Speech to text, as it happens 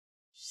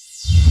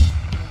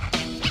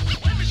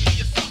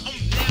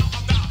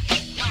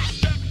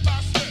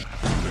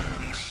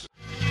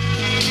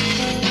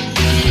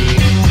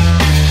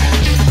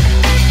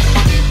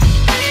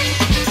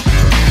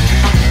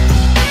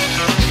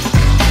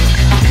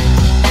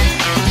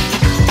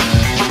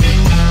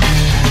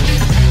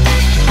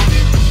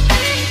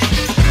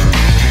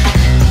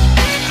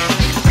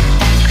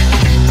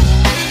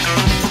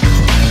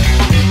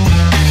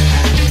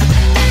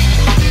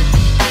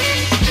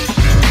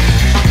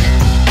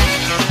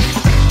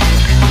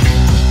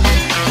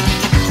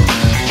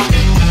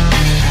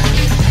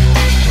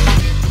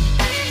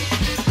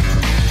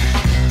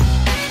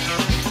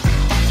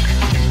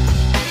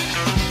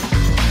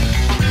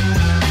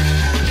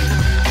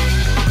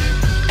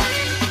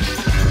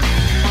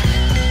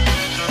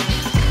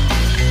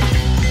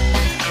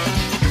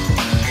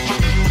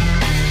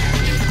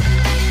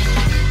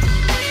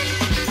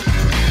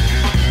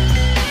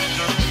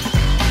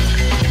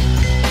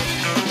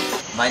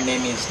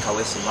name is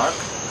Kaweesi Mark.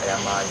 I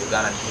am a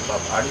Ugandan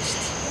hip-hop artist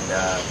and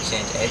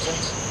change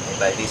agent. And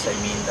by this I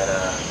mean that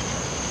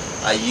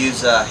I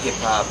use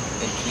hip-hop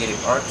and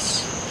creative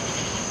arts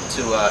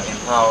to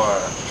empower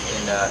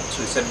and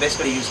so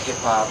basically use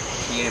hip-hop,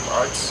 creative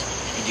arts,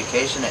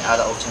 education and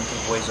other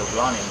alternative ways of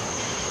learning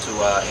to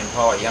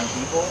empower young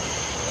people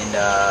and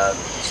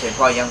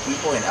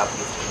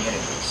uplift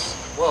communities.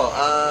 Well,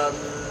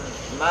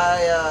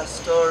 my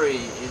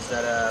story is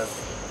that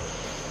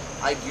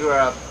I grew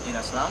up in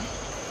a slum,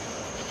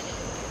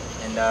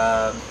 and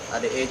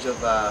at the age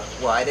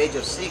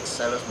of 6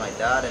 I lost my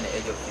dad, and at the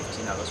age of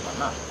 15 I lost my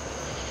mom.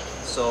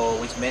 So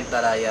which meant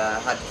that I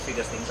had to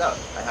figure things out.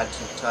 I had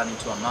to turn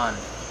into a man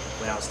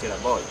when I was still a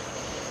boy.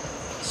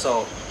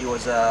 So it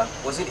was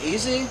it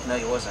easy? No,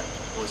 it wasn't.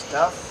 It was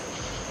tough,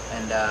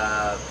 and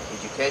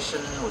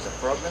education was a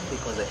problem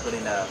because I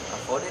couldn't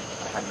afford it.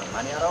 I had no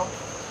money at all,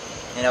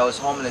 and I was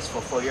homeless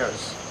for 4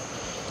 years.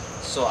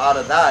 So out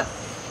of that,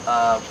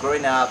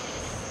 growing up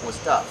was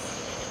tough,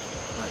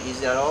 not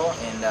easy at all,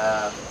 and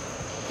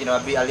you know,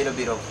 I'd be a little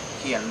bit of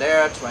here and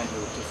there, trying to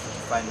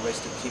find ways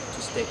to keep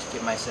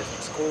myself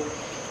in school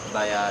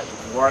by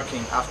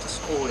working after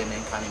school and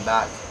then coming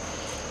back,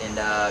 and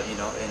you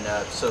know,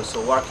 and so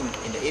working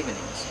in the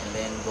evenings and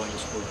then going to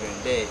school during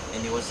the day,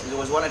 and it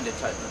was one of the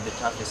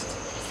toughest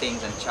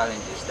things and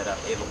challenges that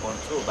I've ever gone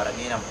through. But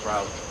again, I'm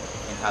proud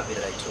and happy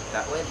that I took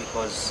that way,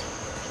 because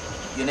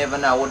you never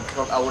know,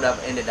 I would have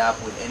ended up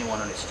with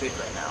anyone on the street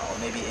right now, or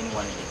maybe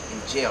anyone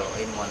in jail, or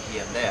anyone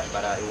here and there.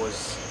 But it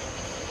was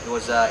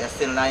a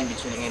thin line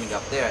between ending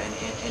up there and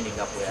ending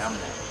up where I'm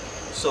now.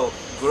 So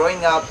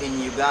growing up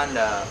in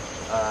Uganda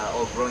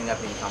or growing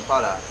up in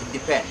Kampala, it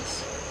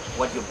depends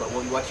what your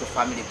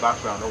family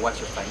background or what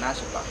your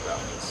financial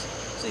background is.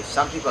 So if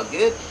some people are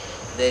good,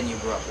 then you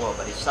grow up well.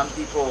 But if some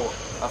people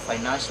are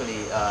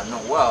financially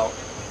not well,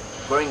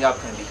 growing up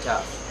can be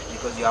tough,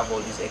 because you have all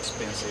these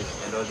expenses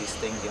and all these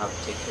things you have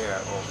to take care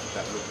of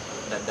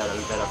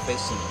that are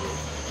facing you.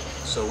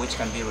 So which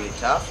can be really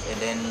tough, and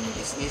then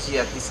it's easy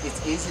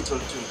to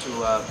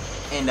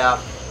end up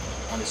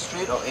on the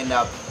street or end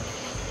up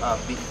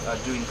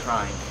doing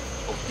crime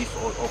of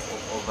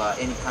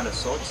any kind of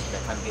sort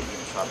that can get you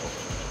in trouble.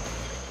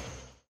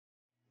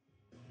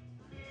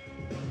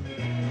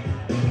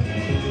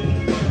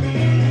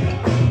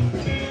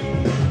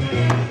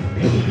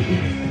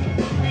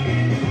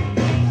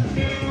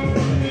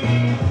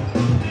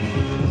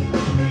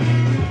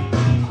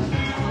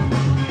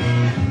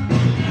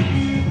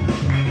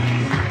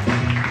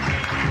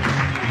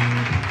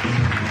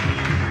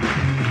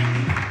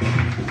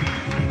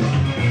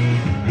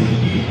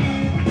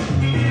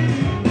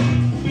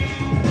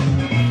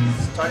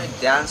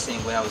 Started dancing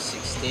when I was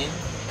 16,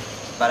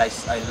 but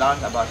I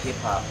learned about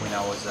hip-hop when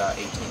I was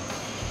 18.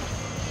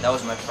 That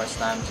was my first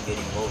time to get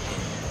involved in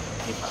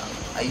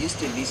hip-hop. I used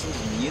to listen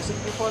to music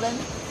before then,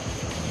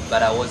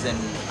 but I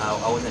wasn't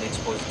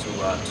exposed to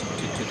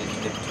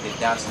the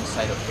dancing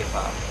side of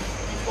hip-hop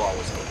before I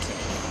was 18.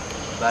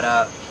 But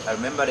I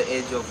remember at the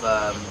age of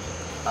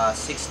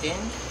 16,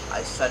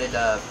 I started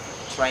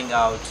trying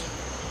out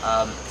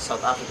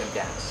South African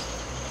dance,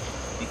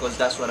 because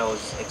that's what I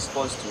was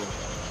exposed to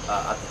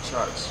at the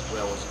church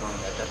where I was going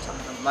at that time.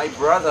 My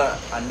brother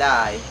and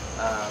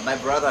my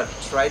brother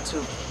tried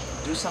to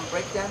do some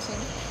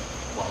breakdancing.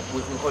 Well, we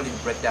called it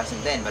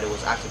breakdancing then, but it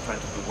was actually trying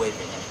to do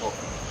waving and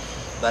popping.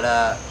 But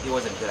he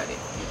wasn't good at it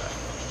either.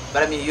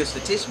 But I mean, he used to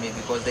teach me,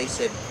 because they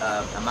said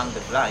among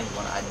the blind,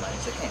 one eyed man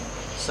is a king.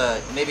 So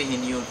maybe he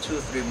knew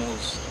 2-3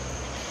 moves,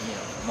 you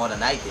know, more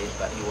than I did,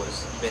 but he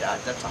was better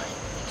at that time.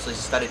 So he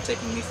started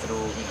taking me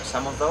through, you know,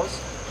 some of those.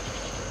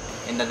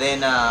 And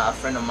then a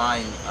friend of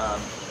mine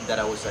that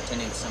I was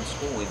attending some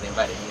school with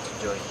invited me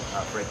to join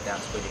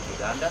Breakdance Project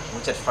Uganda,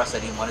 which at first I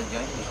didn't want to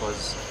join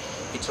because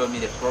he told me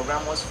the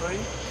program was free.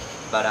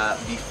 But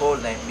before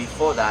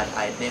that,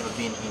 I had never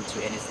been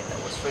into anything that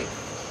was free.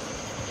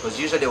 Because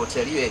usually they would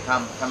tell you, hey,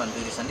 come and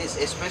do this and this.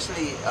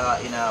 Especially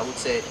in, I would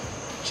say,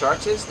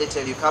 churches, they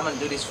tell you, come and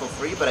do this for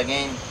free, but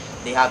again,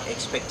 they have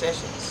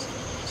expectations.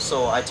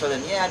 So I told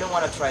them, yeah, I don't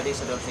want to try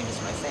this, I don't think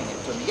it's my thing. And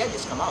he told me, yeah,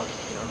 just come out,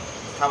 you know,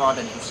 come out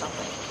and do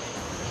something.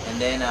 And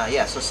then,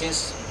 yeah, so he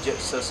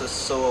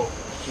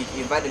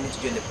invited me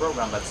to join the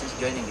program, but since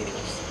joining it, it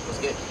was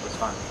good, it was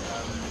fun.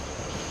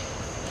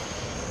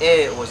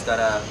 It was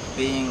that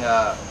being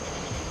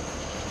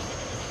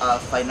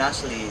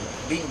financially,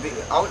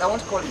 I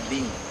won't call it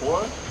being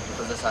poor,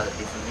 because that's a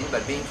different thing,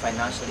 but being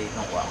financially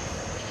not well.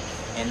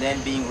 And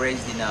then being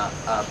raised in a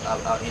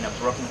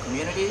broken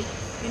community,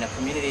 in a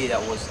community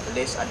that was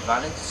less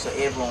advantaged, so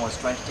everyone was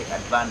trying to take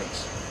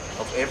advantage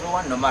of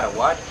everyone, no matter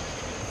what.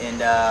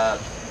 And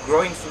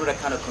growing through that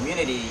kind of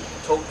community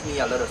taught me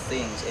a lot of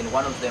things, and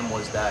one of them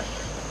was that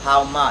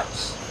how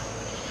much,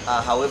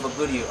 however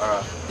good you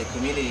are, the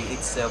community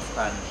itself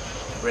can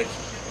break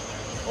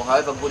you. Or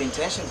however good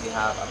intentions you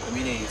have, a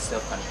community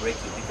itself can break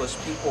you, because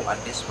people are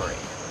desperate.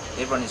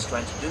 Everyone is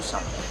trying to do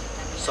something.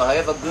 So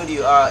however good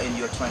you are and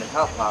you're trying to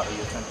help out, or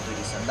you're trying to do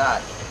this and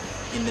that,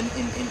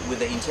 with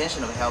the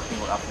intention of helping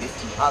or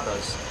uplifting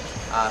others,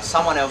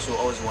 someone else will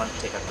always want to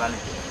take advantage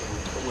of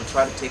you. Will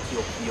try to take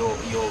your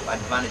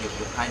advantage of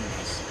your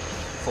kindness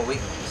for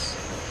weakness.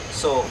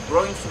 So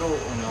growing through,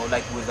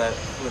 like with a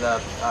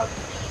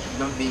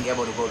not being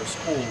able to go to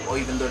school, or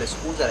even though the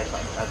schools that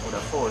I could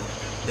afford,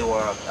 they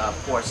were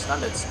poor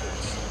standard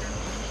schools.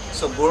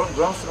 So growing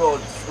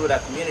through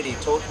that community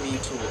taught me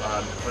to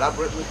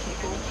collaborate with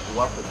people,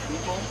 work with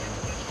people,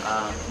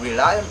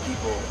 rely on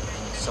people,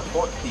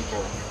 support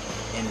people,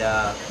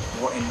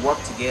 and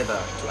work together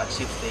to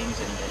achieve things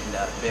and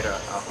better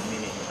our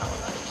community and our